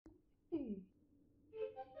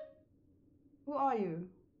Who are you?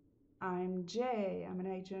 I'm Jay. I'm an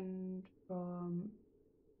agent from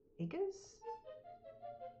Vegas?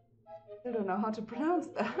 I don't know how to pronounce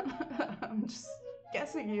that. I'm just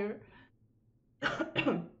guessing here.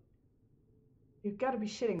 You've got to be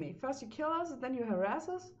shitting me. First you kill us, and then you harass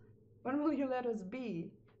us? When will you let us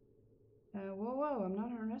be? Whoa, I'm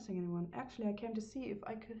not harassing anyone. Actually, I came to see if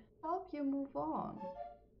I could help you move on.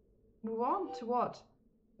 Move on to what?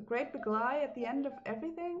 A great big lie at the end of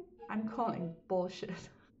everything? I'm calling bullshit.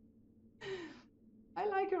 I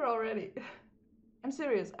like her already. I'm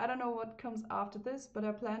serious. I don't know what comes after this, but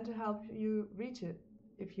I plan to help you reach it,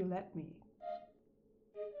 if you let me.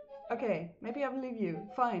 Okay, maybe I believe you.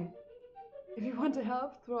 Fine. If you want to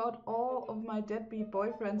help, throw out all of my deadbeat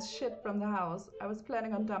boyfriend's shit from the house. I was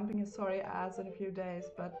planning on dumping his sorry ass in a few days,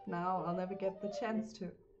 but now I'll never get the chance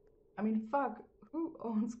to. I mean, fuck, who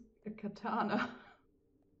owns a katana?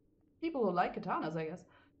 People who like katanas, I guess.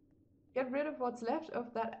 Get rid of what's left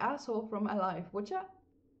of that asshole from my life, would ya?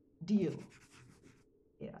 Deal.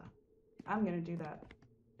 Yeah, I'm gonna do that.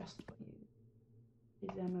 Just for you.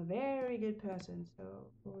 Because I'm a very good person, so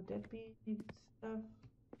for deadbeat stuff,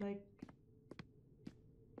 like...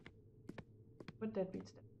 What deadbeat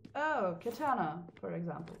stuff? Oh, katana, for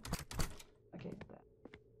example. Okay, that.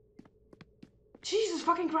 Jesus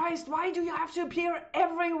fucking Christ, why do you have to appear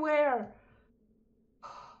everywhere?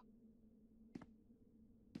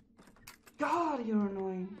 God, you're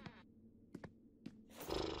annoying.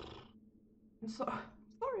 I'm sorry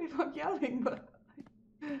about yelling, but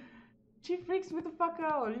she freaks me the fuck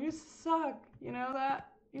out. You suck. You know that?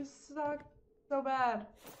 You suck so bad.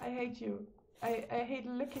 I hate you. I hate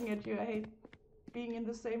looking at you. I hate being in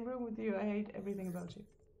the same room with you. I hate everything about you.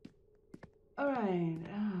 Alright.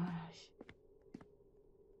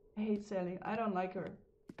 I hate Sally. I don't like her.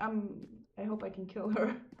 I hope I can kill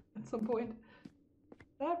her at some point.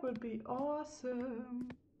 That would be awesome.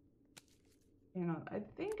 Hang on, I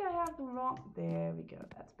think I have the wrong... There we go,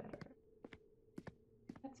 that's better.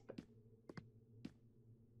 That's better.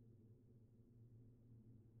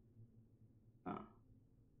 Oh.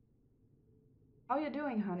 How you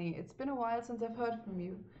doing, honey? It's been a while since I've heard from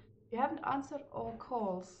you. You haven't answered all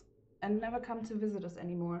calls and never come to visit us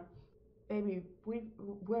anymore. Baby,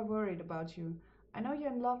 we're worried about you. I know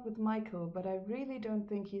you're in love with Michael, but I really don't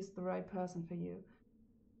think he's the right person for you.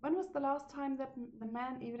 When was the last time that the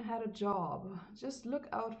man even had a job? Just look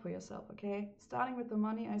out for yourself, okay? Starting with the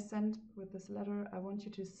money I sent with this letter, I want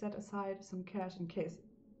you to set aside some cash in case...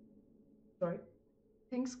 Sorry.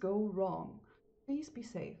 Things go wrong. Please be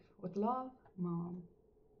safe. With love, Mom.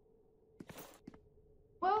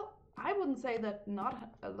 Well, I wouldn't say that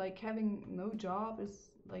not, like, having no job is,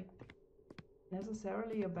 like,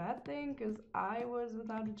 necessarily a bad thing, because I was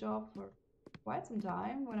without a job for quite some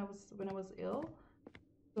time when I was ill.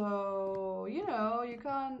 So, you know, you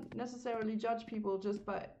can't necessarily judge people just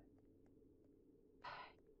by...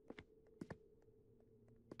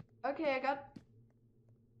 Okay, I got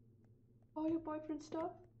all your boyfriend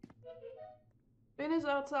stuff. Ben is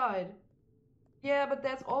outside. Yeah, but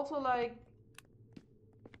there's also, like,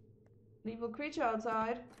 an evil creature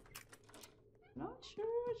outside. Not sure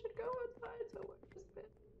I should go outside, so where is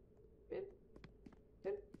Ben?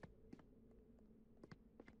 Ben?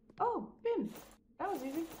 Oh, Ben! That was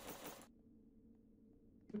easy.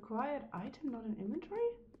 Required item, not an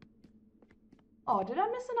inventory? Oh, did I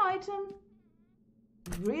miss an item?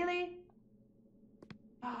 Really?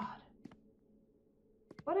 God.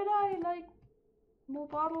 What did I, like, more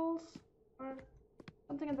bottles? Or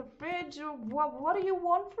something in the fridge? Or what do you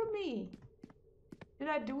want from me? Did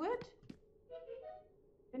I do it?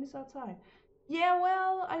 Ben is outside. Yeah,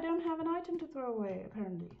 well, I don't have an item to throw away,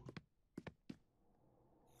 apparently.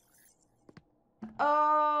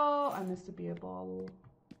 Oh, I missed a beer bottle.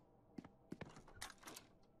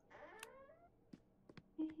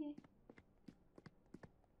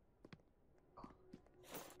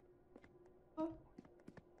 Oh.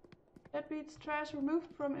 That beats trash removed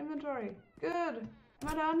from inventory. Good. Am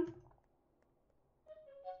I done?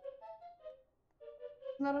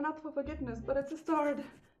 Not enough for forgiveness, but it's a start.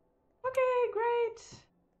 Okay, great.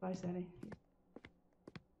 Bye, Sally.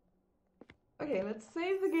 Okay, let's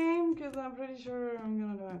save the game, because I'm pretty sure I'm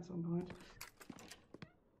gonna die at some point.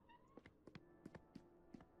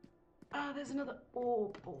 Ah, there's another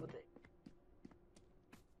orb over there.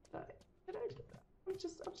 Did I do that? I'm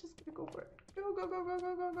just gonna go for it. Go, go, go, go,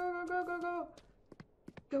 go, go, go, go, go, go.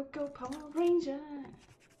 Go, go, Power Ranger.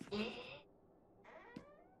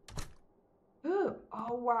 Ooh,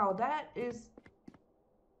 oh, wow, that is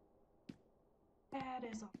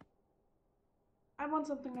awesome. I want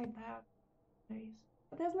something like that, please.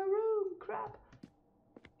 But there's no room, crap.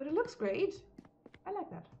 But it looks great. I like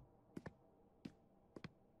that.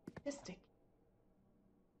 Statistic.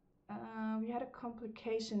 We had a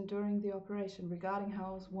complication during the operation regarding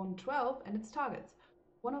House 112 and its targets.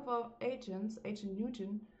 One of our agents, Agent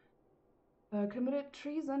Nugent, committed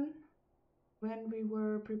treason when we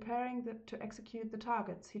were preparing to execute the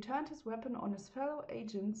targets. He turned his weapon on his fellow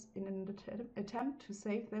agents in an attempt to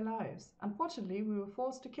save their lives. Unfortunately, we were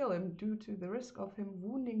forced to kill him due to the risk of him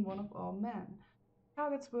wounding one of our men.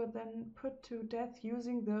 Targets were then put to death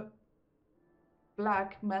using the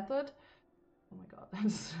black method. Oh my god,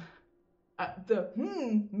 that's the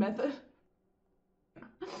method.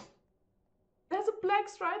 There's a black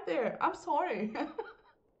stripe there. I'm sorry.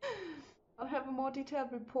 I'll have a more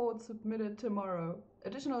detailed report submitted tomorrow.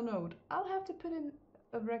 Additional note, I'll have to put in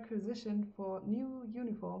a requisition for new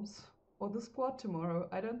uniforms for the squad tomorrow.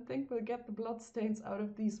 I don't think we'll get the blood stains out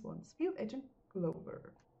of these ones. Field Agent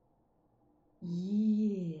Glover.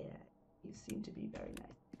 Yeah, you seem to be very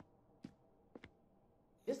nice.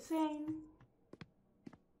 Just saying.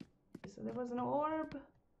 So there was an orb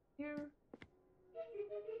here.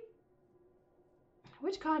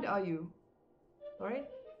 Which kind are you? Sorry?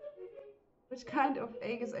 Which kind of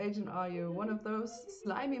Aegis agent are you? One of those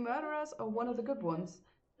slimy murderers or one of the good ones?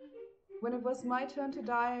 When it was my turn to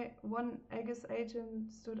die, one Aegis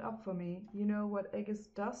agent stood up for me. You know what Aegis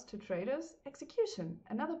does to traitors? Execution.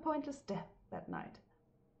 Another pointless death that night.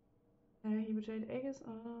 He betrayed Aegis?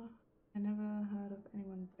 Oh, I never heard of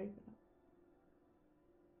anyone brave enough.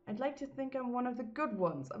 I'd like to think I'm one of the good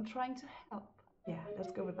ones. I'm trying to help. Yeah,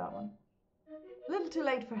 let's go with that one. A little too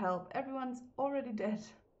late for help. Everyone's already dead.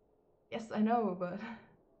 Yes, I know, but...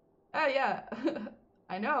 Oh, yeah.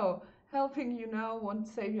 I know. Helping you now won't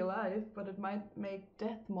save your life, but it might make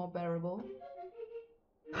death more bearable.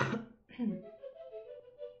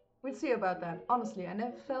 We'll see about that. Honestly, I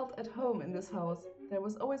never felt at home in this house. There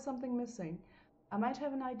was always something missing. I might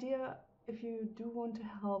have an idea if you do want to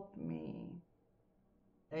help me.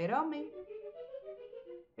 Lay it on me.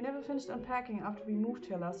 We never finished unpacking after we moved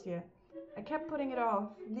here last year. I kept putting it off,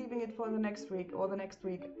 leaving it for the next week or the next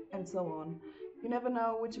week, and so on. You never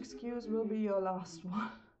know which excuse will be your last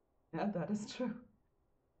one. Yeah, that is true.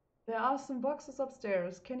 There are some boxes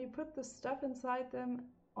upstairs. Can you put the stuff inside them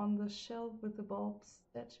on the shelf with the bulb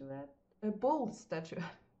statuette? A bull statuette.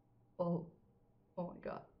 Bull. Oh my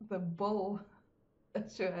god. The bull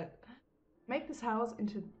statuette. Make this house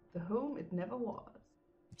into the home it never was.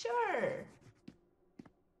 Sure.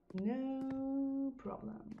 No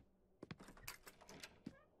problem.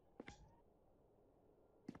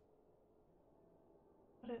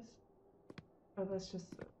 What is? Oh, that's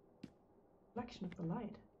just a reflection of the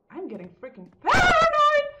light. I'm getting freaking paranoid!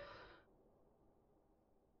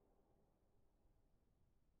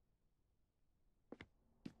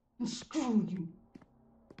 Screw you.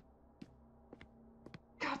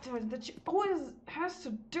 God damn it, that she always has to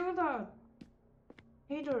do that.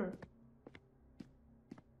 Hate her.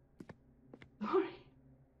 Sorry.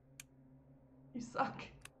 You suck.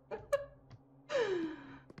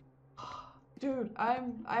 Dude, I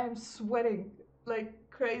am sweating like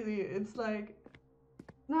crazy. It's like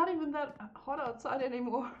not even that hot outside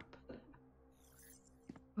anymore.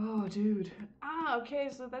 Oh, dude. Ah, okay,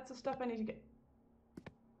 so that's the stuff I need to get.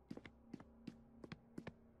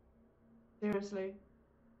 Seriously.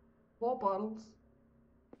 4 bottles?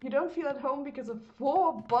 You don't feel at home because of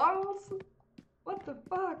 4 bottles? What the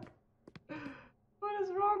fuck? What is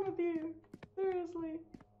wrong with you? Seriously.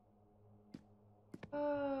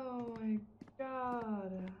 Oh my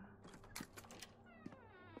god.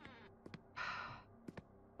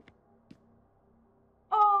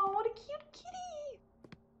 Oh, what a cute kitty!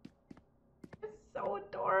 It's so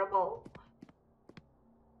adorable.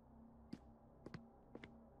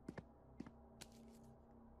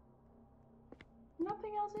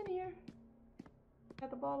 Nothing else in here.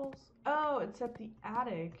 Got the bottles. Oh, it's at the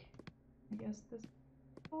attic. I guess this.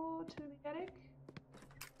 Go to the attic.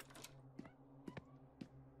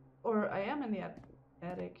 Or I am in the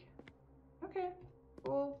attic. Okay,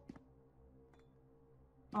 cool.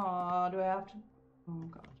 Oh, do I have to? Oh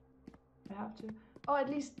god. I have to. Oh, at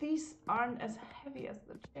least these aren't as heavy as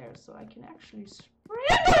the chairs, so I can actually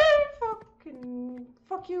sprint. Fucking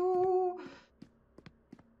fuck you.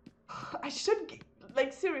 I should get,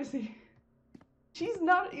 like, seriously. She's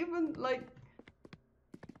not even like.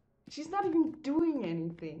 She's not even doing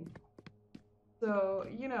anything. So,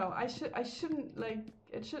 you know, I shouldn't like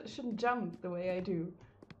it shouldn't jump the way I do.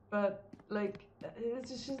 But like it's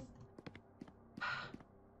just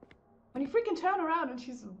when you freaking turn around and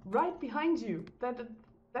she's right behind you,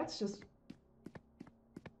 that's just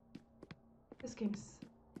this game's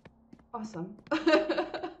awesome.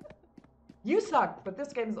 You suck, but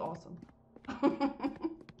this game is awesome.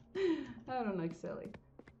 I don't like Sally.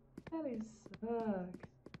 Sally sucks.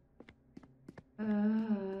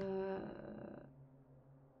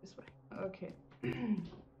 This way. Okay.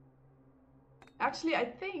 Actually, I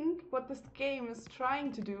think what this game is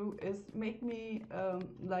trying to do is make me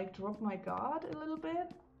like drop my guard a little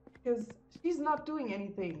bit, because she's not doing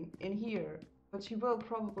anything in here, but she will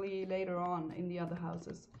probably later on in the other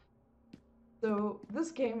houses. So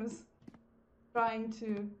this game is trying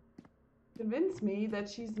to convince me that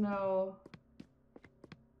she's no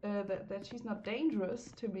that she's not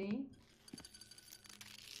dangerous to me.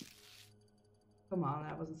 Come on,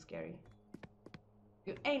 that wasn't scary.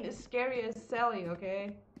 You ain't as scary as Sally,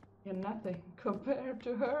 okay? You're nothing compared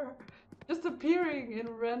to her. Just appearing in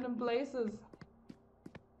random places.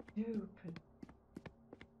 Stupid.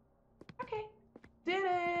 Okay. Did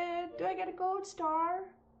it! Do I get a gold star?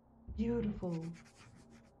 Beautiful.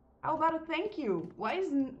 How about a thank you? Why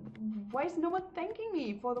is no one thanking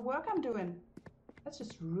me for the work I'm doing? That's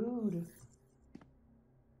just rude.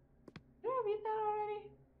 Did I read that already?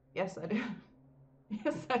 Yes, I did.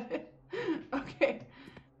 Yes, I did. Okay.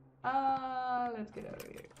 Let's get out of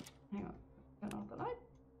here. Hang on. Turn off the light.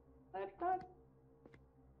 Light.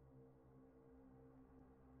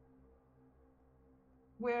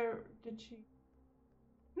 Where did she?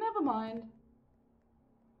 Never mind.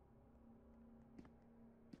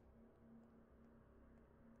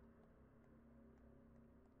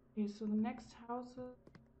 Okay, so the next houses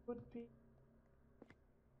would be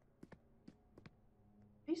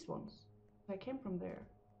these ones. I came from there.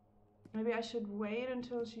 Maybe I should wait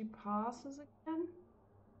until she passes again?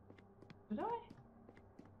 Should I?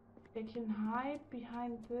 I can hide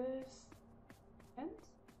behind this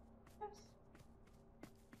fence? Yes.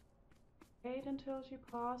 Wait until she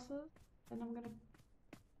passes, and I'm gonna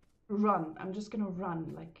run. I'm just gonna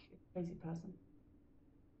run like a crazy person.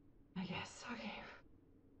 I guess. Okay.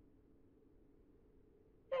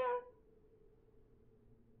 There.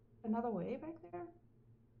 Another way back there?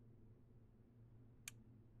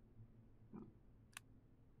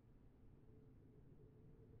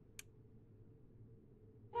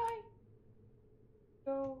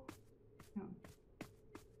 Go. No.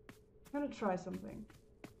 I'm gonna try something.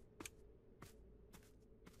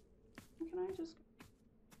 Can I just...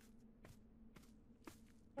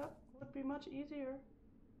 That would be much easier.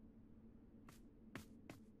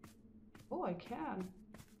 Oh, I can.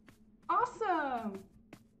 Awesome!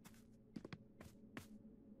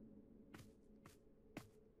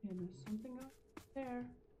 Yeah, there's something up there.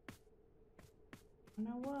 You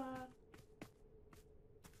know what?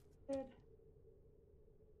 Good.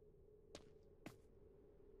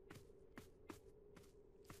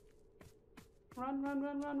 Run.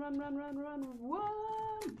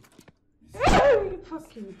 There you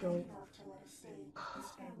fucking go.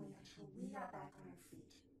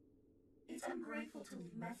 It's ungrateful to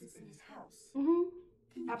leave messes in his house.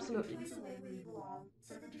 Absolutely. Can you put the place away where you belong,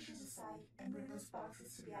 set the dishes aside, and bring those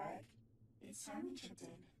boxes to the attic? It's time we checked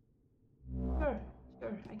in.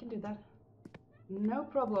 Sure, I can do that. No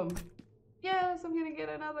problem. Yes, I'm gonna get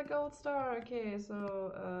another gold star. Okay,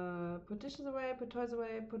 so put dishes away, put toys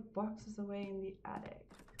away, put boxes away in the attic.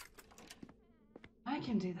 I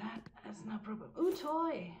can do that. That's no problem. Ooh,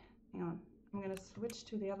 toy! Hang on. I'm gonna switch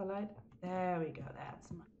to the other light. There we go. That's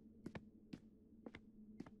mine.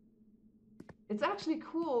 It's actually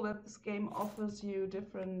cool that this game offers you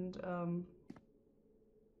different.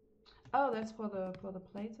 Oh, that's for the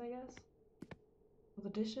plates, I guess. For the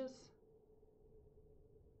dishes.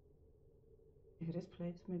 If it is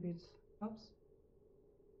plates, maybe it's cups.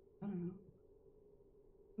 I don't know.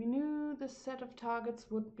 We knew the set of targets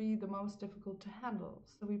would be the most difficult to handle,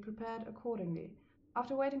 so we prepared accordingly.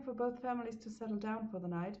 After waiting for both families to settle down for the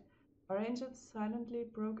night, our agents silently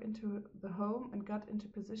broke into the home and got into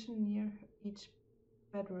position near each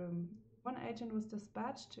bedroom. One agent was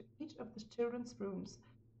dispatched to each of the children's rooms,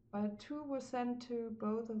 while two were sent to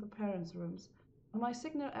both of the parents' rooms. On my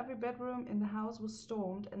signal, every bedroom in the house was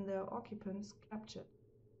stormed and their occupants captured.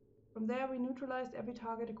 From there, we neutralized every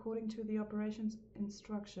target according to the operation's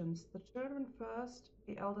instructions. The children first,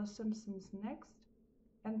 the elder Simpsons next,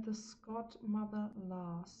 and the Scott mother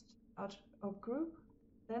last. Our group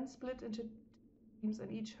then split into teams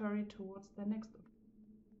and each hurried towards their next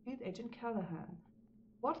Field Agent Callahan.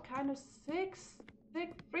 What kind of sick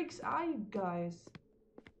freaks are you guys?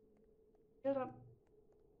 Build up.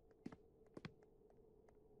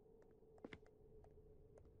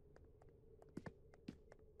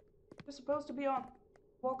 You're supposed to be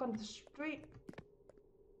walk on the street.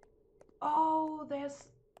 Oh, there's...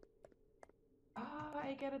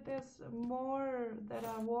 I get it. There's more that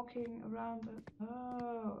are walking around.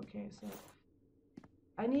 Oh, okay. So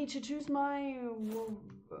I need to choose my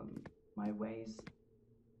ways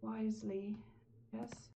wisely. Yes.